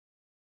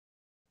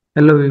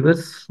Hello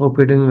viewers, hope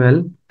you're doing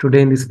well.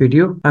 Today in this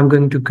video, I'm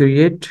going to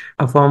create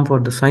a form for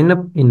the sign up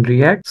in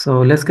React. So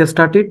let's get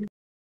started.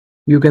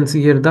 You can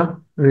see here the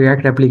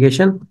React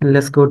application.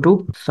 Let's go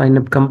to sign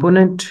up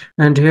component,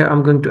 and here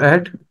I'm going to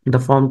add the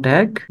form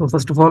tag. So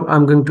first of all,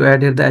 I'm going to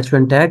add here the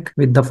h1 tag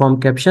with the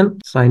form caption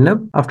sign up.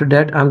 After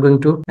that, I'm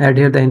going to add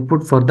here the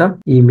input for the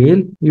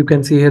email. You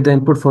can see here the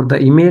input for the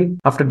email.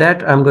 After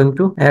that, I'm going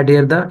to add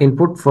here the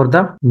input for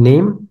the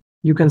name.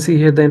 You can see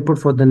here the input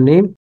for the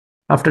name.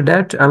 After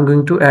that, I'm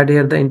going to add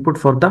here the input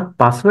for the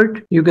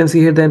password. You can see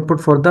here the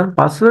input for the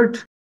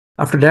password.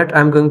 After that,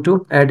 I'm going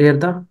to add here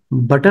the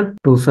button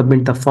to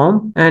submit the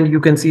form, and you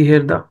can see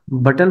here the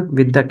button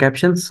with the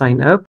caption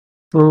sign up.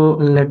 So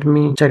let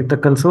me check the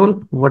console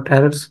what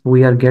errors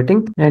we are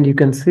getting, and you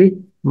can see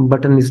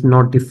button is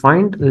not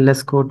defined.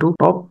 Let's go to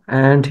top,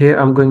 and here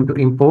I'm going to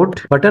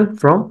import button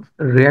from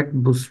React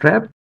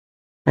Bootstrap,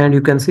 and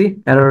you can see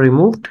error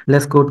removed.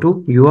 Let's go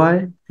to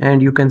UI,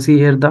 and you can see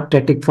here the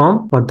static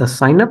form for the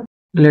sign up.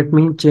 Let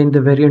me change the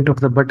variant of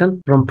the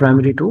button from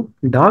primary to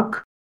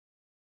dark,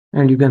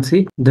 and you can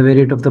see the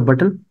variant of the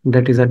button,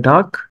 that is a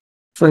dark.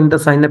 So in the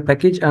sign up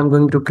package, I'm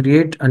going to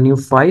create a new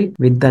file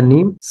with the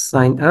name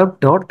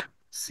signup.css.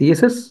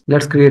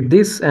 Let's create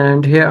this,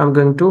 and here I'm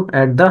going to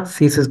add the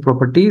CSS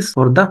properties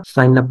for the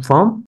sign up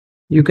form.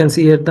 You can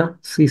see here the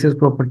CSS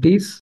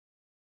properties.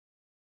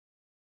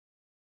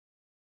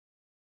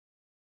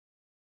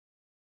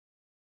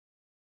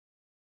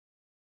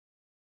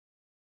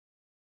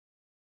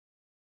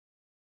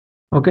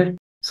 Okay,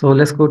 so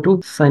let's go to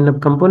sign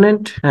up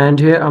component, and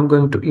here I'm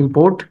going to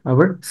import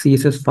our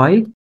CSS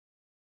file.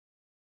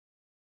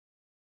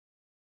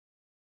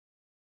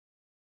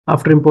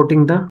 After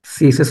importing the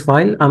CSS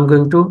file, I'm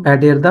going to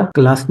add here the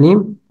class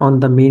name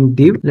on the main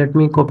div. Let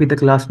me copy the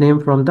class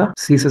name from the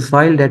CSS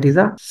file, that is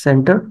a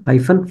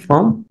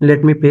center-form.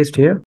 Let me paste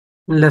here.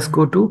 Let's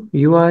go to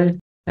UI,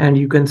 and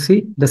you can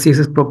see the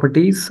CSS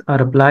properties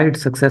are applied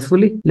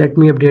successfully. Let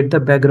me update the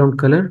background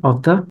color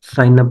of the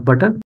sign up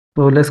button.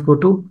 So let's go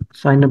to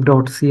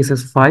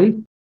signup.css file,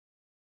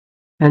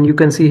 and you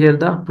can see here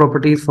the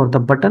properties for the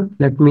button.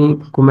 Let me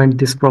comment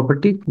this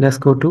property. Let's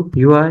go to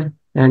UI,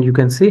 and you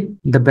can see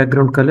the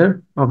background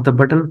color of the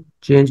button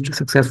changed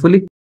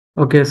successfully.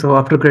 Okay, so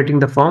after creating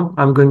the form,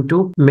 I'm going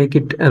to make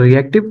it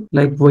reactive.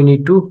 Like, we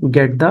need to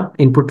get the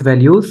input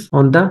values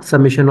on the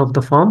submission of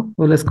the form.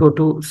 So let's go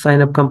to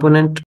sign up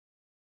component,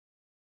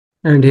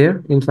 and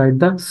here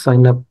inside the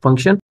sign up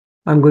function,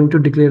 I'm going to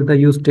declare the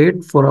use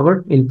state for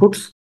our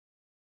inputs,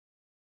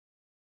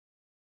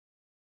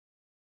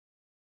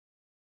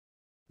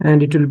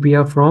 and it will be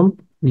a from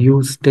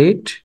use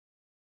state.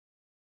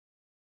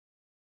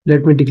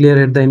 Let me declare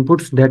here the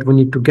inputs that we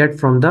need to get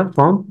from the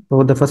form.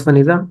 So the first one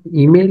is a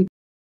email,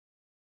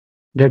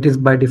 that is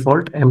by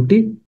default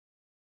empty.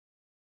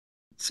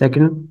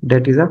 Second,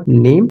 that is a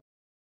name,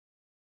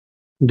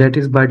 that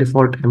is by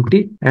default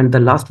empty. And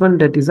the last one,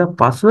 that is a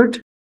password.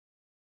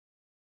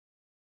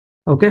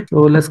 Okay,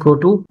 so let's go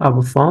to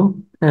our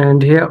form,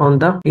 and here on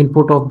the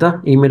input of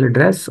the email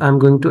address, I'm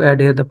going to add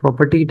here the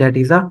property that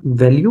is a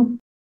value.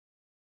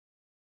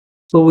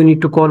 So we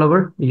need to call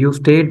our use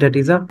state, that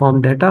is a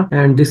form data,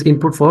 and this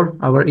input for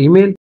our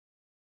email.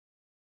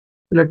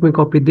 Let me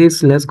copy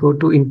this. Let's go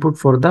to input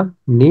for the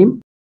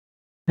name,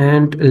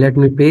 and let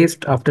me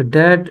paste after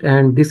that,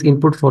 and this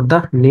input for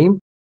the name.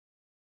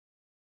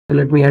 So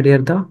let me add here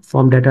the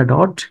form data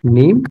dot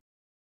name,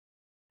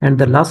 and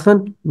the last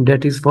one,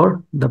 that is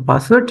for the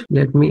password.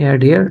 Let me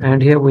add here,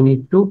 and here we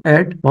need to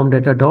add form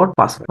data dot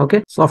password.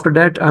 Okay, so after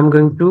that, I'm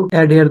going to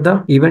add here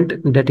the event,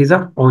 that is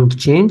a on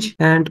change,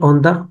 and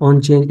on the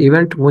on change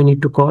event, we need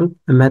to call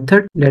a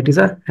method that is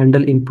a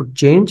handle input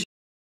change.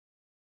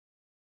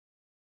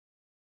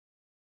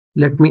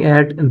 Let me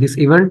add this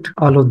event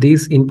all of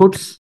these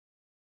inputs.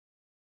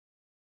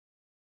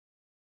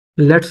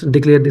 Let's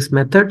declare this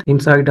method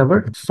inside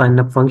our sign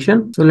up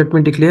function. So let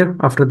me declare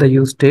after the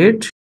use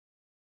state,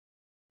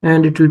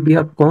 and it will be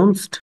a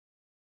const.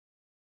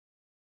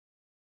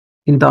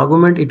 In the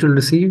argument, it will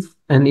receive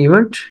an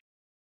event.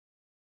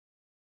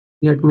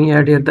 Let me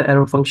add here the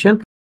arrow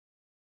function,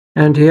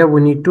 and here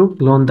we need to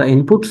clone the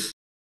inputs.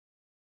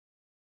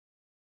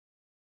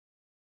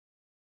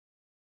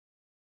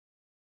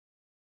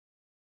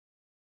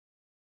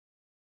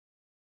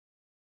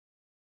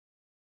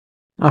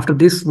 After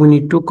this, we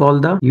need to call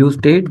the use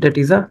state, that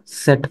is a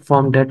set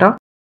form data,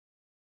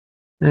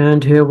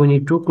 and here we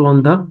need to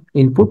clone the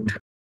input.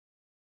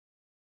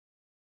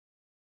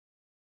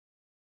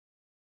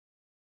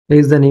 Here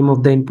is the name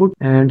of the input,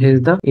 and here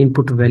is the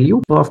input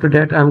value. So after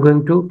that, I'm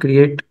going to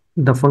create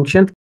the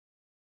function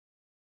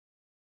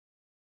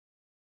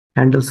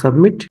handle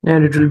submit,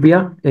 and it will be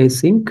a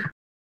async.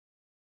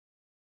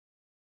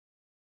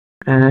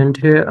 And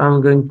here I'm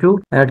going to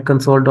add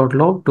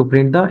console.log to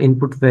print the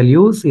input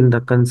values in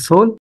the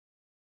console.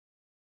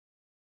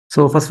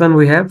 So first one,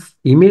 we have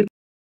email.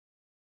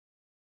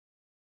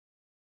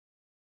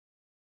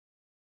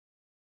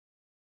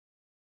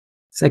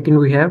 Second,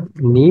 we have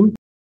name,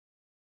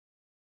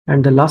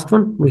 and the last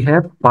one we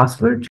have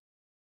password.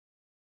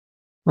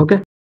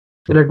 Okay,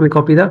 So let me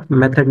copy the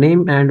method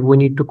name, and we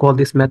need to call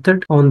this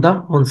method on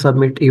the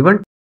onSubmit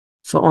event.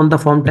 So on the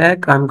form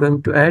tag, I'm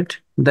going to add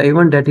the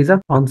event that is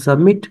a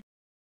onSubmit,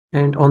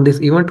 and on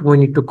this event we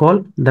need to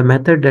call the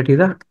method that is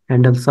a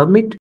handle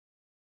submit.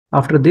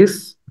 After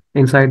this,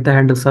 inside the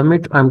handle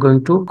submit, I'm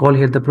going to call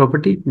here the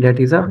property that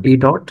is a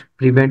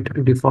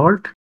e.prevent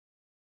default.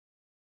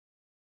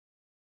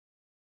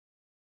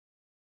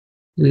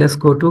 Let's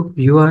go to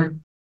UI.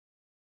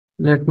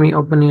 Let me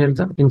open here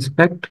the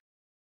inspect.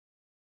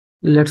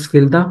 Let's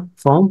fill the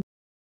form.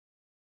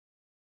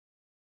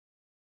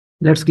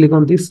 Let's click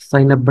on this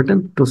sign up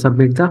button to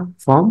submit the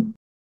form.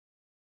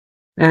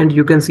 And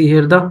you can see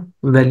here the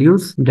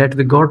values that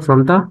we got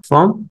from the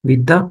form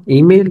with the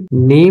email,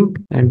 name,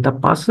 and the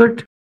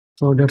password.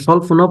 So that's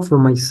all for now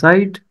from my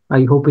side.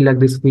 I hope you like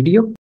this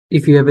video.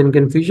 If you have any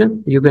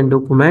confusion, you can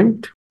do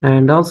comment,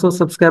 and also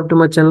subscribe to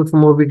my channel for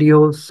more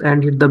videos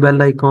and hit the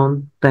bell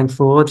icon. Thanks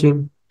for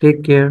watching.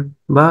 Take care.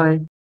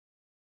 Bye.